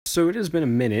So it has been a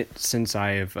minute since I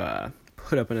have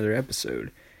put up another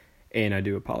episode, and I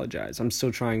do apologize. I'm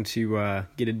still trying to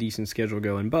get a decent schedule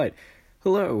going, but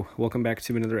hello, welcome back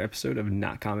to another episode of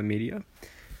Not Common Media.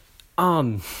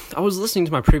 I was listening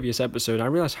to my previous episode, and I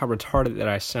realized how retarded that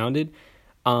I sounded,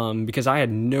 because I had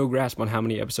no grasp on how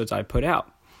many episodes I put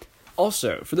out.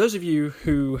 Also, for those of you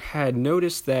who had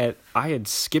noticed that I had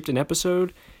skipped an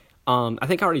episode, I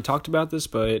think I already talked about this,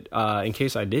 but in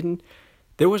case I didn't,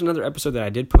 there was another episode that I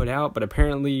did put out, but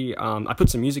apparently I put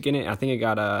some music in it. I think it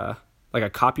got a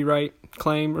copyright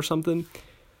claim or something,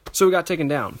 so it got taken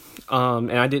down.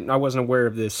 And I wasn't aware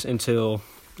of this until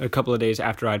a couple of days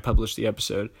after I'd published the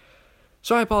episode.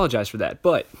 So I apologize for that,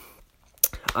 but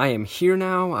I am here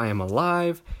now, I am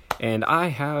alive, and I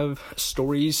have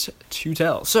stories to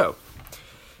tell. So,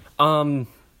 I'm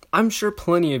sure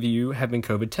plenty of you have been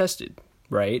COVID tested,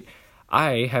 right?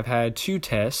 I have had 2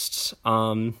 tests,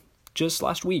 just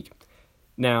last week.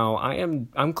 Now,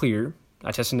 I'm clear.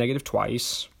 I tested negative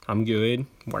twice. I'm good,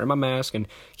 wearing my mask and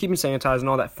keeping sanitized and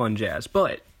all that fun jazz.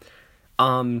 But,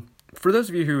 for those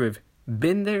of you who have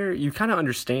been there, you kind of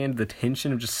understand the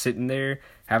tension of just sitting there,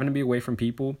 having to be away from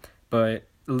people, but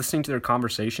listening to their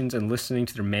conversations and listening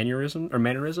to their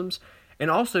mannerisms,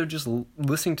 and also just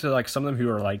listening to like some of them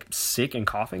who are like sick and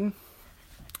coughing.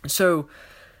 So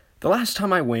the last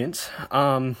time I went,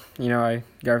 I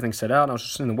got everything set out, and I was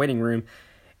just in the waiting room,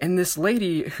 and this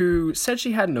lady who said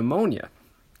she had pneumonia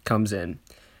comes in.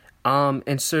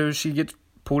 And so she gets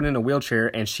pulled in a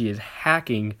wheelchair, and she is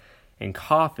hacking and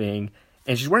coughing,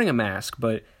 and she's wearing a mask,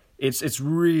 but it's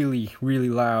really, really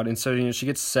loud. And so, she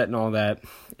gets set and all that.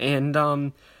 And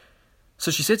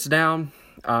so she sits down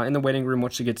in the waiting room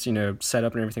once she gets, set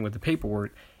up and everything with the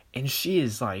paperwork. And she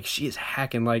is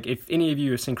hacking. Like, if any of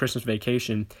you have seen Christmas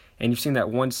Vacation, and you've seen that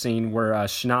one scene where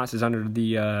Schnatz is under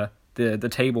the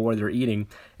table where they're eating,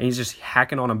 and he's just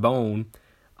hacking on a bone,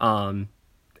 and,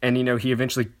 he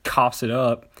eventually coughs it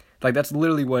up. Like, that's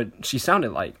literally what she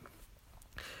sounded like.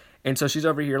 And so she's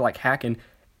over here, like, hacking.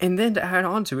 And then to add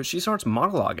on to it, she starts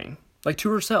monologuing, like, to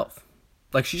herself.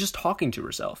 Like, she's just talking to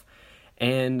herself.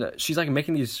 And she's, like,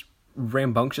 making these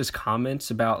rambunctious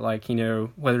comments about, like,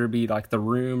 whether it be, like, the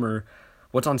room or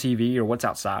what's on TV or what's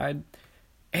outside.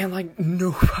 And, like,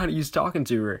 nobody's talking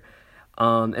to her.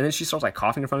 And then she starts, like,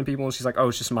 coughing in front of people, and she's like, oh,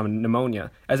 it's just my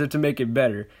pneumonia, as if to make it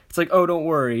better. It's like, oh, don't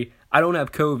worry, I don't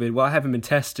have COVID. Well, I haven't been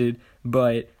tested,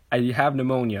 but I have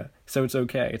pneumonia, so it's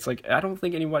okay. It's like, I don't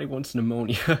think anybody wants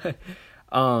pneumonia.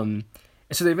 And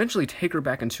so they eventually take her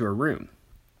back into her room.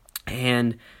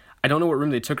 And I don't know what room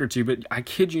they took her to, but I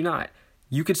kid you not,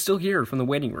 you could still hear her from the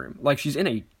waiting room. Like, she's in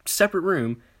a separate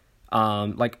room,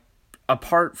 like,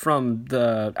 apart from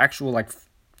the actual, like,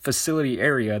 facility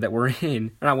area that we're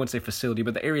in. And I wouldn't say facility,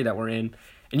 but the area that we're in.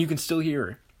 And you can still hear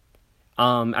her.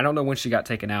 I don't know when she got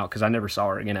taken out, because I never saw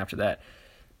her again after that.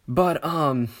 But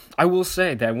I will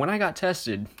say that when I got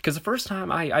tested, because the first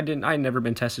time I had never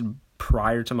been tested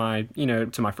prior to my,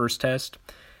 to my first test.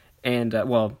 And,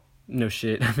 well, no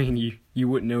shit. I mean, you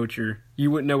wouldn't know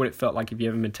you wouldn't know what it felt like if you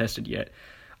haven't been tested yet.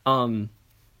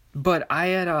 But I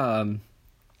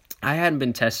hadn't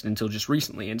been tested until just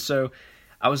recently. And so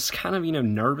I was kind of,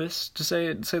 nervous to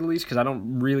say the least, because I'm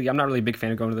not really a big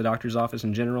fan of going to the doctor's office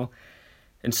in general.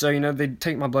 And so, they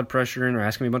take my blood pressure and are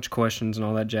asking me a bunch of questions and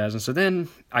all that jazz. And so then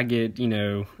I get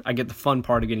the fun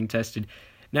part of getting tested.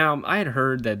 Now, I had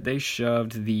heard that they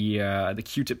shoved the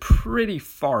Q-tip pretty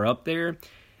far up there.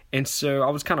 And so I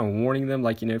was kind of warning them,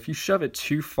 like, if you shove it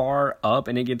too far up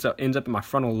and it ends up in my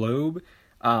frontal lobe,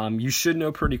 you should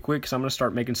know pretty quick, because I'm going to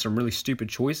start making some really stupid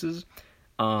choices.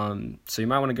 So you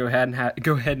might want to go ahead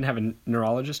and have a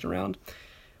neurologist around.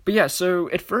 But yeah, so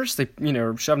at first they,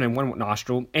 shoved it in one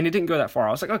nostril, and it didn't go that far.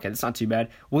 I was like, okay, that's not too bad.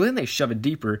 Well, then they shove it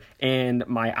deeper, and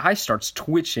my eye starts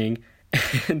twitching,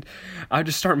 and I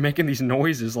just start making these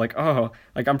noises, like, oh,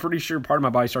 like, I'm pretty sure part of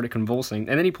my body started convulsing,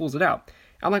 and then he pulls it out.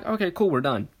 I'm like, okay, cool, we're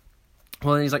done.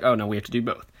 Well, then he's like, oh, no, we have to do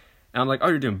both. And I'm like, oh,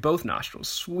 you're doing both nostrils,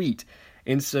 sweet.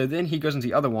 And so then he goes into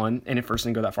the other one, and at first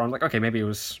didn't go that far. I'm like, okay, maybe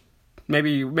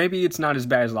it's not as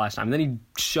bad as last time. And then he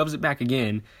shoves it back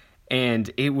again, and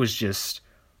it was just,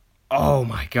 oh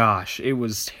my gosh, it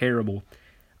was terrible.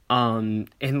 And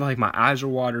like, my eyes are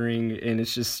watering, and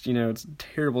it's just, it's a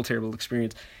terrible, terrible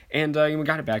experience. And we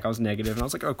got it back. I was negative, and I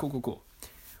was like, oh, cool.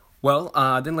 Well,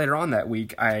 then later on that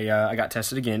week, I got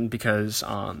tested again, because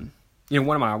one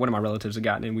of my relatives had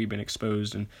gotten it, and we've been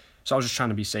exposed, and so I was just trying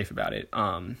to be safe about it.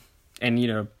 And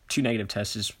 2 negative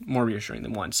tests is more reassuring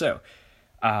than 1. So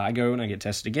I go and I get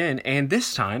tested again, and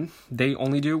this time they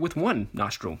only do it with 1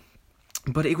 nostril.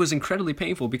 But it was incredibly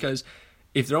painful, because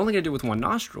if they're only going to do it with 1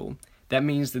 nostril, that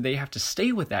means that they have to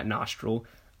stay with that nostril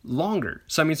longer.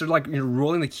 So, I mean, so you're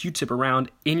rolling the Q-tip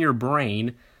around in your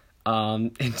brain,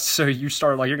 and so you're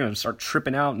going to start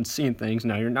tripping out and seeing things.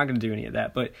 No, you're not going to do any of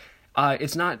that, but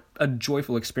it's not a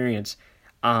joyful experience.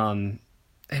 And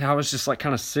I was just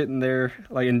kind of sitting there,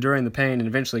 enduring the pain, and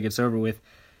eventually it gets over with.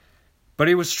 But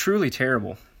it was truly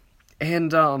terrible.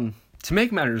 And to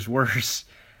make matters worse,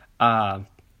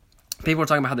 people were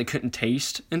talking about how they couldn't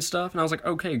taste and stuff, and I was like,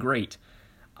 okay, great.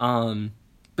 But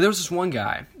there was this one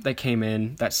guy that came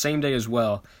in that same day as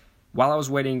well. While I was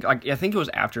waiting, I think it was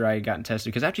after I had gotten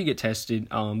tested, because after you get tested,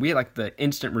 we had the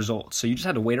instant results, so you just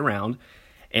had to wait around.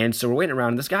 And so we're waiting around,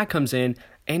 and this guy comes in,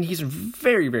 and he's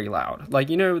very, very loud.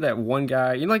 That one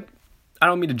guy, I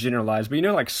don't mean to generalize,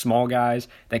 but small guys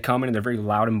that come in and they're very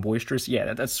loud and boisterous?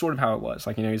 Yeah, that's sort of how it was.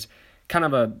 He's kind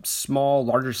of a small,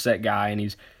 larger set guy, and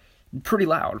he's pretty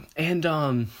loud. And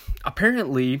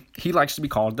apparently, he likes to be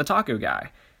called the taco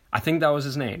guy. I think that was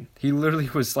his name. He literally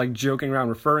was joking around,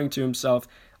 referring to himself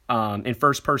in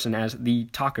first person as the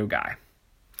taco guy.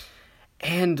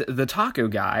 And the taco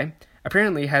guy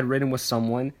apparently had ridden with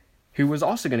someone who was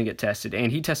also going to get tested,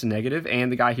 and he tested negative,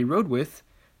 and the guy he rode with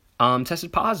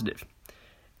tested positive.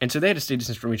 And so they had to stay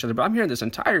distance from each other, but I'm hearing this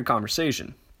entire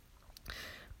conversation.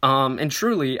 And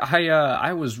truly,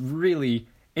 I was really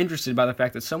interested by the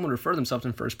fact that someone referred themselves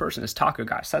in first person as taco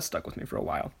guy, so that stuck with me for a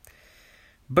while.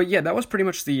 But yeah, that was pretty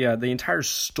much the entire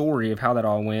story of how that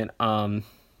all went.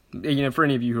 For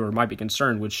any of you who might be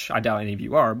concerned, which I doubt any of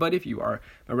you are, but if you are,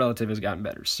 my relative has gotten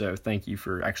better, so thank you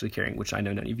for actually caring, which I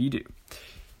know none of you do.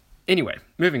 Anyway,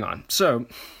 moving on. So,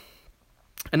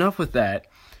 enough with that,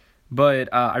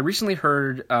 but I recently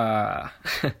heard,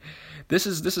 this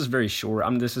is very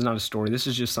short, this is not a story, this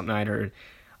is just something I had heard,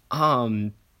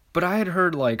 but I had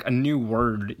heard a new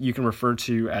word you can refer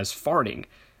to as farting.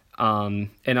 And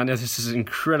I know this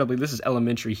is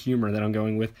elementary humor that I'm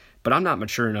going with, but I'm not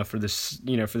mature enough for this,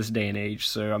 for this day and age.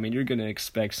 So, you're going to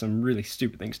expect some really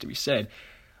stupid things to be said.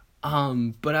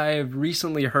 But I have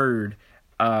recently heard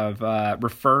of,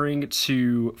 referring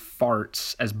to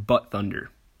farts as butt thunder.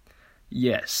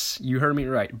 Yes, you heard me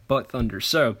right, butt thunder.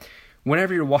 So,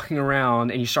 whenever you're walking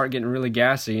around and you start getting really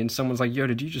gassy and someone's like, yo,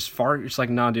 did you just fart? You're just like,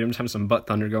 nah, dude, I'm just having some butt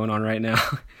thunder going on right now.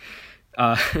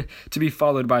 To be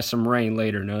followed by some rain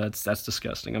later. No, that's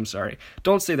disgusting. I'm sorry.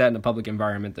 Don't say that in a public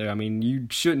environment, though. You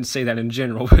shouldn't say that in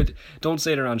general, but don't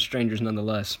say it around strangers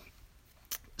nonetheless.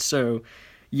 So,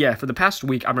 yeah, for the past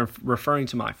week, I've been referring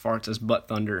to my farts as butt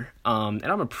thunder. And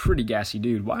I'm a pretty gassy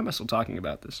dude. Why am I still talking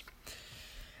about this?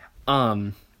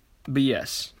 But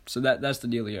yes, so that's the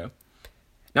dealio.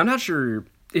 Now, I'm not sure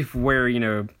if where,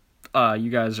 you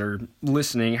guys are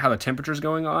listening, how the temperature's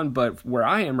going on, but where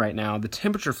I am right now, the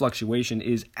temperature fluctuation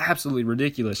is absolutely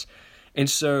ridiculous. And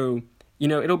so,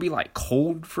 it'll be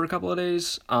cold for a couple of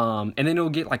days, and then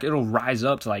it'll rise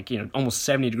up to almost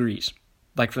 70 degrees,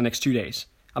 for the next 2 days.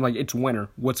 I'm like, it's winter,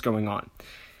 what's going on?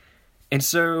 And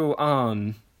so,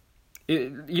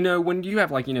 when you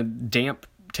have damp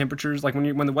temperatures,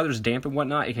 when the weather's damp and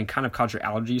whatnot, it can kind of cause your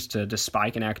allergies to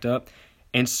spike and act up.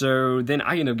 And so then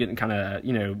I end up getting kind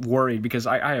of, worried because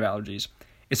I have allergies.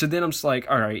 And so then I'm just like,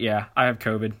 all right, yeah, I have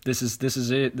COVID. This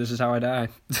is it. This is how I die.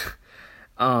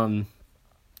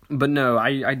 But no,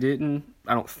 I didn't,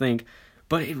 I don't think.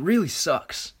 But it really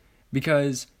sucks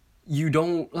because you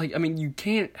don't, you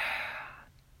can't,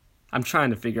 I'm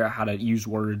trying to figure out how to use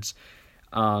words.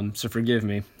 So forgive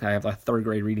me. I have a third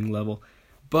grade reading level.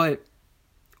 But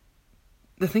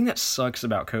the thing that sucks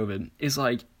about COVID is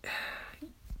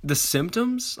the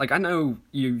symptoms, I know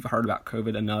you've heard about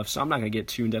COVID enough, so I'm not going to get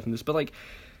too in-depth in this, but,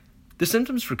 the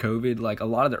symptoms for COVID, a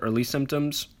lot of the early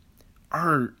symptoms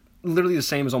are literally the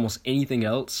same as almost anything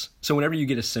else. So whenever you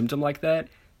get a symptom like that,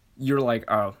 you're like,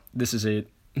 oh, this is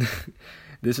it.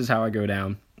 This is how I go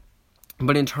down.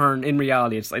 But in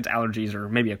reality, it's allergies or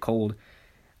maybe a cold.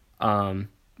 But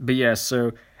yeah,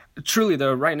 so truly,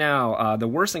 though, right now, the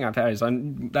worst thing I've had is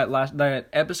that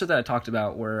episode that I talked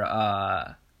about where,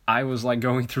 I was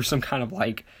going through some kind of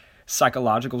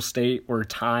psychological state where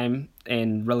time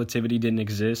and relativity didn't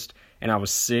exist, and I was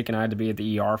sick and I had to be at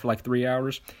the ER for 3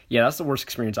 hours. Yeah, that's the worst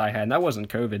experience I had, and that wasn't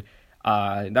COVID.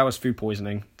 That was food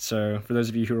poisoning. So for those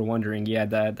of you who are wondering, yeah,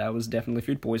 that was definitely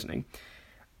food poisoning.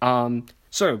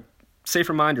 So safe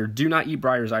reminder: do not eat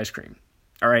Breyer's ice cream.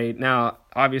 All right, now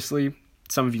obviously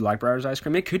some of you like Breyer's ice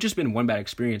cream. It could just been one bad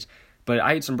experience, but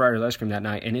I ate some Breyer's ice cream that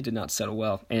night and it did not settle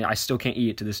well, and I still can't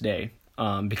eat it to this day.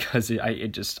 Because I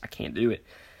can't do it.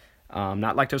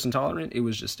 Not lactose intolerant. It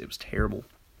was terrible.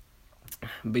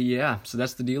 But yeah, so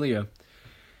that's the dealio.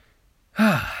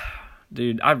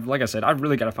 Dude, like I said, I've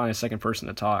really got to find a second person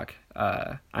to talk.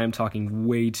 I am talking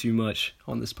way too much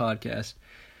on this podcast.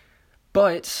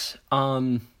 But,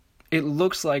 it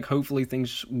looks like hopefully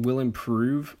things will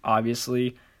improve.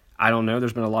 Obviously, I don't know.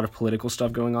 There's been a lot of political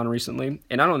stuff going on recently,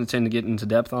 and I don't intend to get into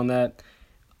depth on that.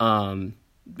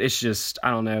 It's just, I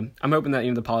don't know. I'm hoping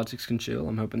that the politics can chill.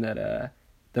 I'm hoping that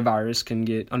the virus can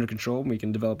get under control and we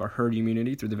can develop our herd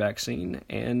immunity through the vaccine,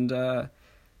 and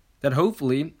that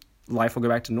hopefully life will go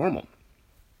back to normal.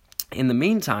 In the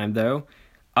meantime, though,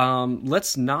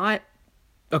 let's not...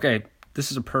 Okay,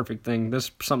 this is a perfect thing. This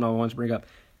is something I wanted to bring up.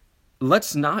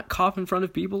 Let's not cough in front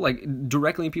of people, like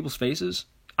directly in people's faces.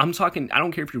 I'm talking, I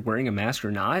don't care if you're wearing a mask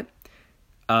or not,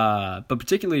 but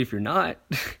particularly if you're not,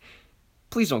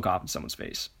 please don't cough in someone's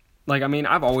face. Like, I mean,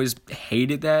 I've always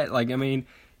hated that. Like, I mean,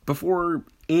 before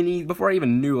I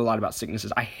even knew a lot about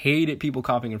sicknesses, I hated people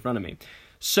coughing in front of me.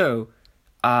 So,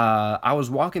 I was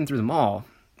walking through the mall,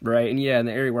 right? And yeah, in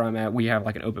the area where I'm at, we have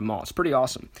like an open mall. It's pretty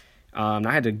awesome.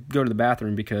 I had to go to the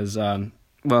bathroom because,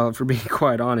 well, for being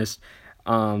quite honest,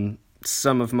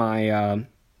 some of my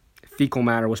fecal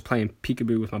matter was playing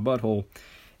peekaboo with my butthole.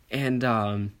 And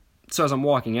so as I'm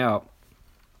walking out,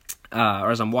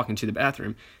 or as I'm walking to the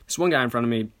bathroom, this one guy in front of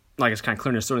me, like, it's kind of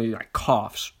clearing his throat, and he like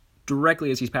coughs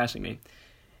directly as he's passing me.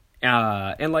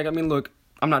 And like, I mean, look,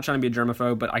 I'm not trying to be a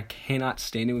germaphobe, but I cannot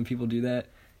stand it when people do that.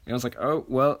 And I was like, oh,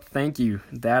 well, thank you.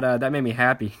 That made me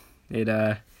happy. It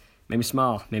made me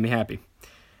smile, made me happy.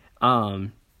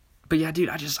 But yeah, dude,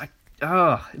 it's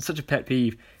such a pet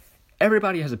peeve.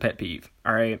 Everybody has a pet peeve,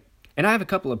 all right? And I have a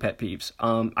couple of pet peeves.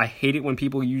 I hate it when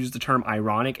people use the term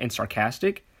ironic and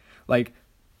sarcastic. Like,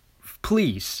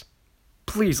 please,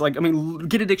 like, I mean,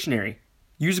 get a dictionary.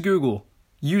 Use Google.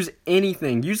 Use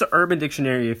anything. Use the Urban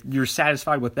Dictionary if you're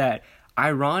satisfied with that.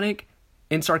 Ironic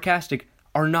and sarcastic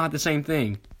are not the same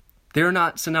thing. They're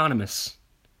not synonymous,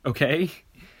 okay?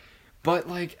 But,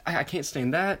 like, I can't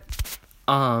stand that.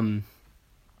 I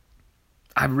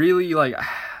really, like...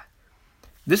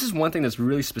 This is one thing that's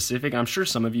really specific, and I'm sure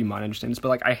some of you might understand this, but,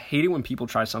 like, I hate it when people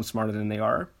try to sound smarter than they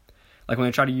are. Like, when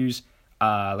they try to use,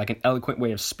 like, an eloquent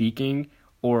way of speaking,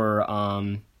 or,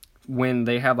 when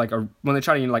they have, like, when they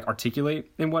try to, like, articulate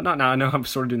and whatnot. Now, I know I'm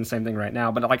sort of doing the same thing right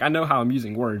now, but, like, I know how I'm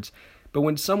using words. But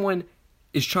when someone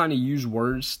is trying to use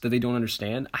words that they don't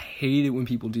understand, I hate it when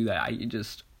people do that.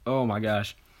 Oh my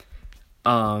gosh.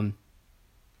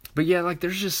 But yeah, like,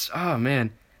 there's just, oh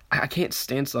man, I can't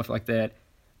stand stuff like that.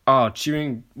 Oh,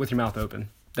 chewing with your mouth open.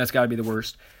 That's gotta be the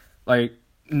worst. Like,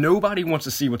 nobody wants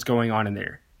to see what's going on in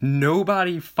there.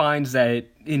 Nobody finds that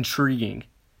intriguing.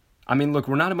 I mean, look,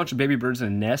 we're not a bunch of baby birds in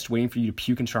a nest waiting for you to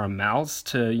puke into our mouths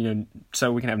to,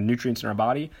 so we can have nutrients in our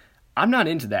body. I'm not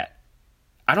into that.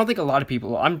 I don't think a lot of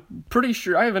people, I'm pretty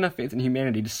sure, I have enough faith in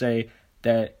humanity to say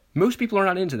that most people are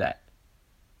not into that.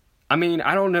 I mean,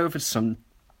 I don't know if it's some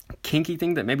kinky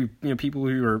thing that maybe, people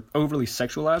who are overly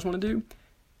sexualized want to do.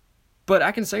 But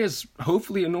I can say, as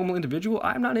hopefully a normal individual,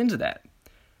 I'm not into that.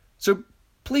 So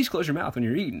please close your mouth when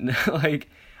you're eating. Like,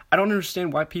 I don't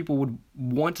understand why people would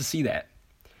want to see that.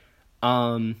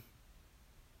 What's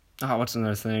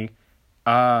another thing?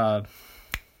 Golly,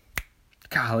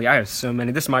 I have so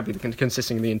many. This might be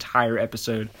consisting of the entire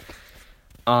episode.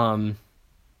 Oh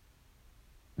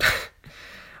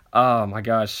my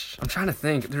gosh. I'm trying to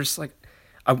think. There's like,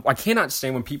 I cannot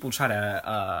stand when people try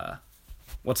to,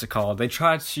 what's it called? They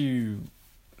try to,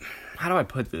 how do I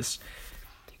put this?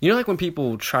 Like when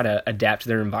people try to adapt to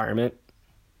their environment.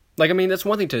 Like, I mean, that's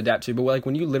one thing to adapt to, but like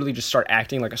when you literally just start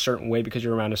acting like a certain way because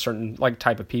you're around a certain like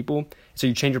type of people, so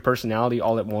you change your personality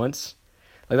all at once.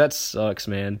 Like, that sucks,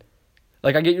 man.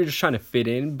 Like, I get you're just trying to fit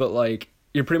in, but like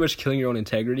you're pretty much killing your own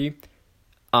integrity.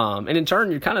 And in turn,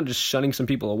 you're kind of just shunning some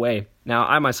people away. Now,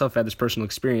 I myself had this personal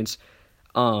experience.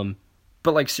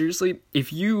 But like, seriously,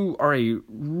 if you are a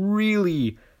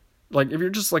really, like, if you're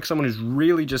just like someone who's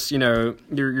really just,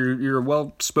 you're a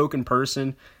well-spoken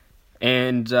person,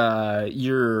 and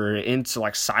you're into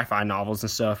like sci-fi novels and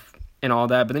stuff and all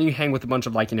that, but then you hang with a bunch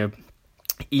of like,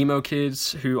 emo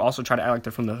kids who also try to act like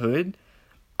they're from the hood,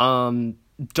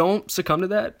 don't succumb to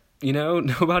that.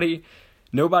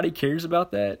 Nobody cares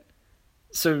about that.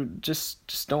 So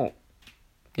just don't,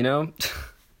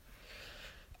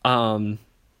 Some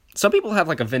people have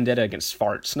like a vendetta against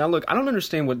farts. Now look, I don't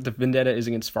understand what the vendetta is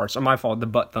against farts. Or my fault, the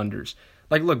butt thunders.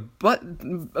 Like, look,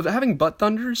 having butt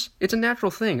thunders, it's a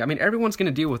natural thing. I mean, everyone's going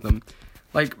to deal with them.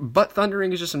 Like, butt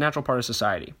thundering is just a natural part of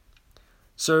society.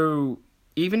 So,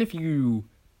 even if you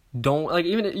don't, like,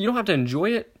 you don't have to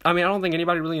enjoy it. I mean, I don't think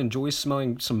anybody really enjoys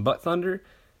smelling some butt thunder.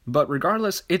 But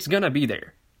regardless, it's going to be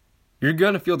there. You're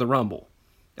going to feel the rumble.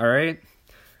 Alright?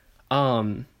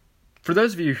 For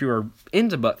those of you who are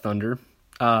into butt thunder,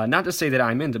 not to say that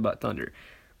I'm into butt thunder,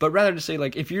 but rather to say,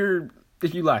 like, if you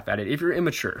laugh at it, if you're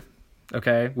immature,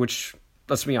 okay, which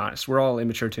let's be honest, we're all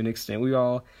immature to an extent. We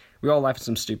all laugh at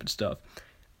some stupid stuff.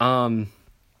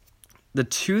 The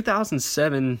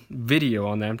 2007 video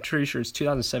on that, I'm pretty sure it's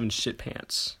 2007 Shit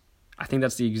Pants. I think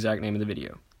that's the exact name of the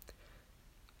video.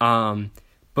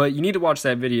 But you need to watch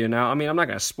that video. Now, I mean, I'm not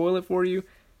going to spoil it for you.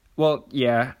 Well,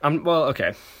 yeah.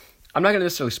 Okay. I'm not going to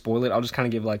necessarily spoil it. I'll just kind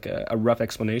of give like a rough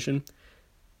explanation.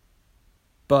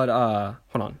 But,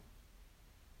 hold on.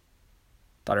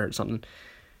 Thought I heard something.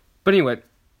 But anyway,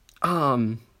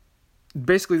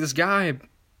 basically this guy,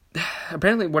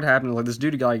 apparently what happened, like this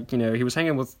dude, like, he was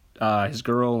hanging with his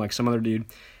girl, like some other dude,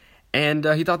 and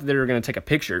he thought that they were going to take a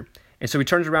picture. And so he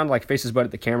turns around to, like, face his butt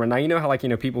at the camera. Now, you know how, like,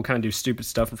 people kind of do stupid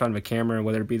stuff in front of a camera,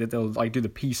 whether it be that they'll, like, do the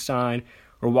peace sign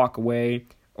or walk away,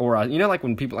 or, like,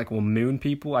 when people, like, will moon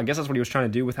people. I guess that's what he was trying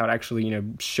to do without actually,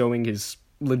 showing his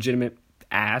legitimate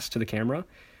ass to the camera.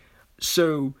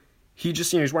 So he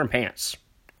just, he's wearing pants.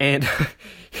 And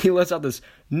he lets out this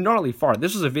gnarly fart.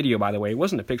 This was a video, by the way. It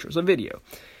wasn't a picture. It was a video.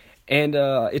 And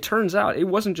it turns out it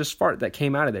wasn't just fart that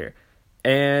came out of there.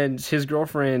 And his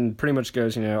girlfriend pretty much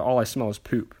goes, all I smell is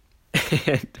poop.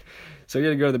 And so he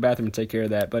had to go to the bathroom and take care of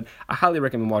that. But I highly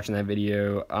recommend watching that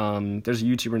video. There's a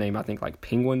YouTuber named, I think, like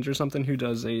Penguins or something, who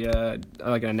does like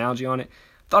an analogy on it.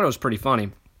 Thought it was pretty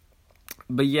funny.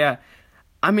 But yeah,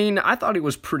 I mean, I thought it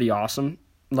was pretty awesome.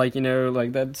 Like,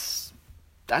 like that's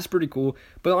pretty cool.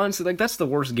 But honestly, like, that's the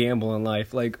worst gamble in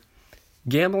life. Like,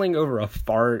 gambling over a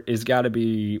fart has got to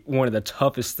be one of the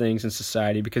toughest things in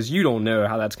society, because you don't know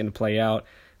how that's going to play out.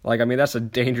 Like, I mean, that's a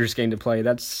dangerous game to play.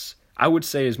 I would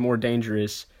say, is more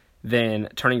dangerous than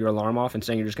turning your alarm off and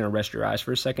saying you're just going to rest your eyes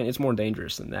for a second. It's more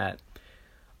dangerous than that.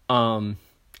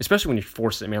 Especially when you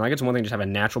force it, man. Like, it's one thing to just have a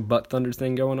natural butt thunder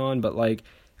thing going on, but, like,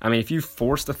 I mean, if you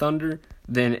force the thunder,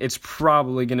 then it's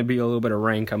probably going to be a little bit of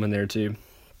rain coming there too.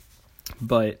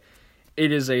 But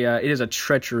it is a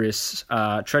treacherous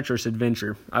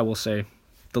adventure, I will say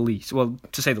the least. Well,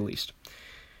 to say the least.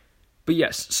 But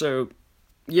yes, so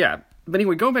yeah. But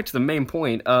anyway, going back to the main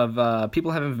point of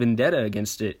people having vendetta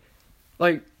against it,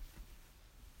 like,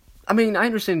 I mean, I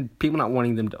understand people not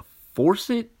wanting them to force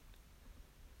it,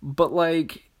 but,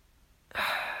 like,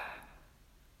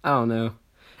 I don't know.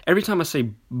 Every time I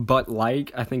say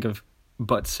butt-like, I think of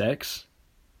butt sex.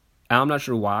 I'm not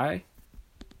sure why,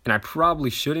 and I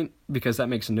probably shouldn't, because that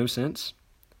makes no sense.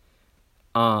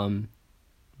 But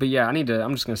yeah, I'm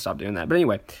just going to stop doing that. But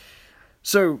anyway,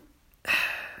 so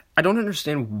I don't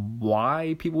understand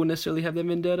why people would necessarily have that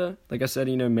vendetta. Like I said,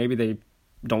 maybe they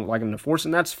don't like them to force it,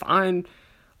 and that's fine.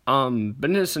 But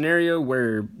in a scenario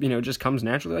where, it just comes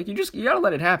naturally, like, you gotta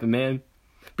let it happen, man.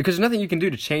 Because there's nothing you can do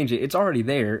to change it. It's already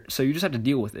there, so you just have to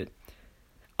deal with it.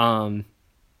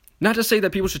 Not to say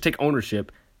that people should take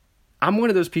ownership. I'm one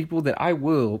of those people that I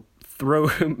will throw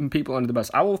people under the bus.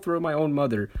 I will throw my own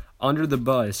mother under the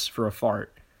bus for a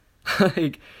fart.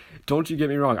 Like, don't you get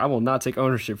me wrong. I will not take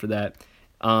ownership for that.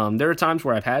 There are times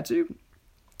where I've had to,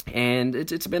 and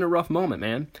it's been a rough moment,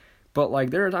 man. But, like,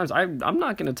 there are times I'm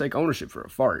not going to take ownership for a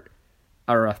fart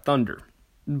or a thunder.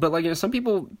 But, like, some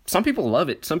people love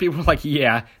it. Some people are like,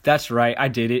 yeah, that's right, I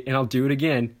did it, and I'll do it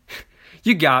again.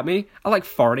 You got me. I like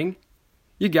farting.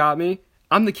 You got me.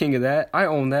 I'm the king of that. I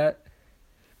own that.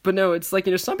 But no, it's like,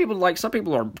 some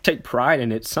people take pride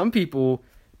in it. Some people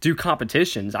do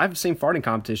competitions. I've seen farting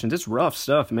competitions. It's rough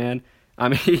stuff, man. I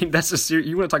mean, you want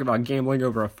to talk about gambling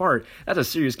over a fart. That's a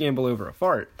serious gamble over a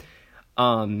fart.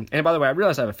 And by the way, I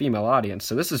realize I have a female audience,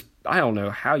 so I don't know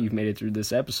how you've made it through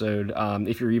this episode,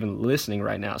 if you're even listening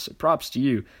right now, so props to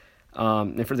you.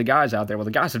 And for the guys out there, well,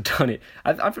 the guys have done it.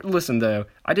 Listen, though,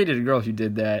 I dated a girl who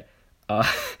did that.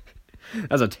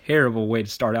 That's a terrible way to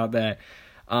start out that.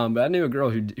 But I knew a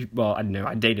girl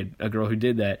I dated a girl who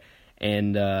did that.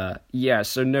 And, yeah,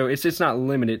 so no, it's not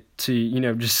limited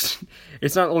to,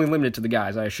 it's not only limited to the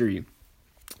guys, I assure you.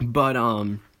 But,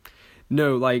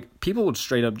 no, like, people would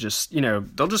straight up just,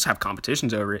 they'll just have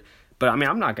competitions over it. But I mean,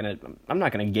 I'm not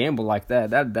gonna gamble like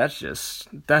that.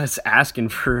 That's asking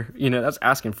for,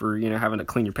 having to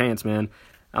clean your pants, man.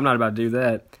 I'm not about to do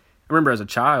that. I remember as a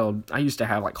child, I used to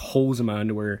have, like, holes in my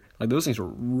underwear. Like, those things were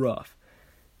rough.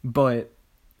 But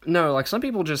no, like, some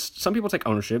people take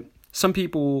ownership. Some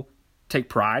people take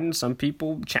pride, and some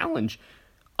people challenge.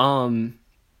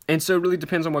 And so it really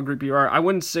depends on what group you are. I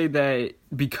wouldn't say that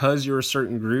because you're a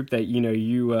certain group that,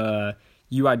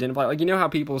 you identify, like, how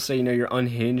people say, you're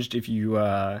unhinged if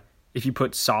you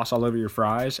put sauce all over your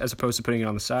fries as opposed to putting it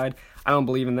on the side. I don't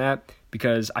believe in that,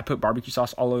 because I put barbecue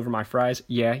sauce all over my fries.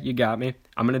 Yeah, you got me.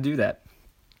 I'm going to do that.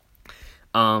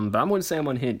 But I wouldn't say I'm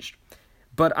unhinged.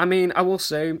 But I mean, I will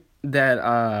say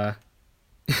that,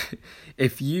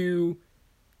 if you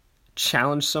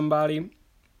challenge somebody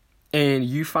and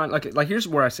you find, like here's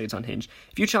where I say it's unhinged.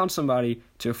 If you challenge somebody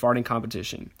to a farting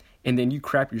competition, and then you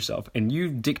crap yourself, and you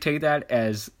dictate that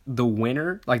as the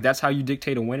winner, like that's how you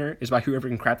dictate a winner, is by whoever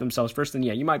can crap themselves first, then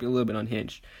yeah, you might be a little bit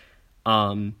unhinged.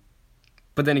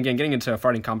 But then again, getting into a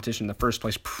farting competition in the first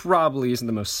place probably isn't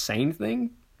the most sane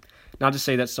thing. Not to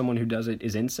say that someone who does it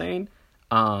is insane,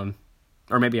 or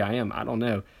maybe I am, I don't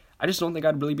know. I just don't think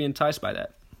I'd really be enticed by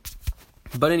that.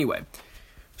 But anyway,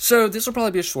 so this will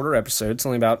probably be a shorter episode. It's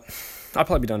only about, I'll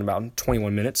probably be done in about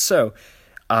 21 minutes. So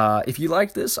if you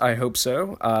like this, I hope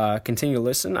so. Continue to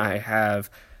listen. I have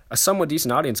a somewhat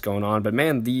decent audience going on, but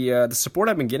man, the support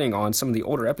I've been getting on some of the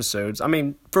older episodes, I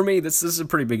mean, for me, this is a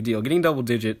pretty big deal. Getting double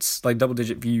digit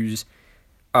views,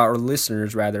 or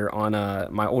listeners rather, on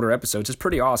my older episodes is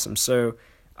pretty awesome. So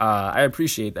I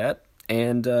appreciate that,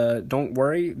 and don't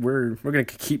worry, we're gonna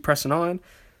keep pressing on.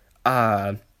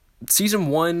 Season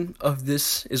 1 of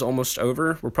this is almost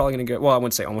over. We're probably gonna go, well, I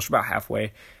wouldn't say almost, about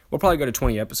halfway. We'll probably go to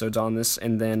 20 episodes on this,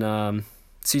 and then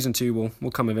season 2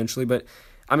 will come eventually. But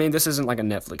I mean, this isn't like a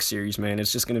Netflix series, man.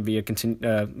 It's just going to be a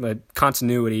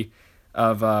continuity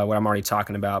of what I'm already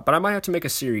talking about. But I might have to make a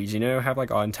series, have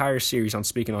like an entire series on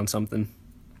speaking on something.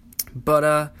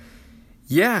 But,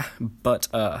 yeah,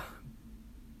 butter.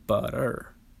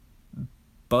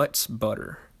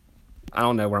 I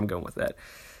don't know where I'm going with that.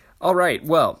 All right,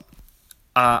 well,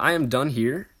 I am done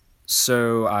here.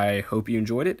 So I hope you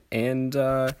enjoyed it. And,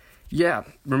 yeah,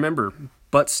 remember,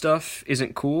 butt stuff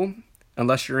isn't cool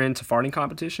unless you're into farting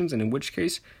competitions, and in which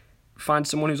case, find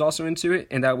someone who's also into it,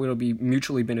 and that will be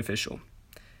mutually beneficial.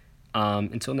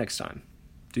 Until next time,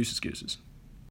 deuces gooses.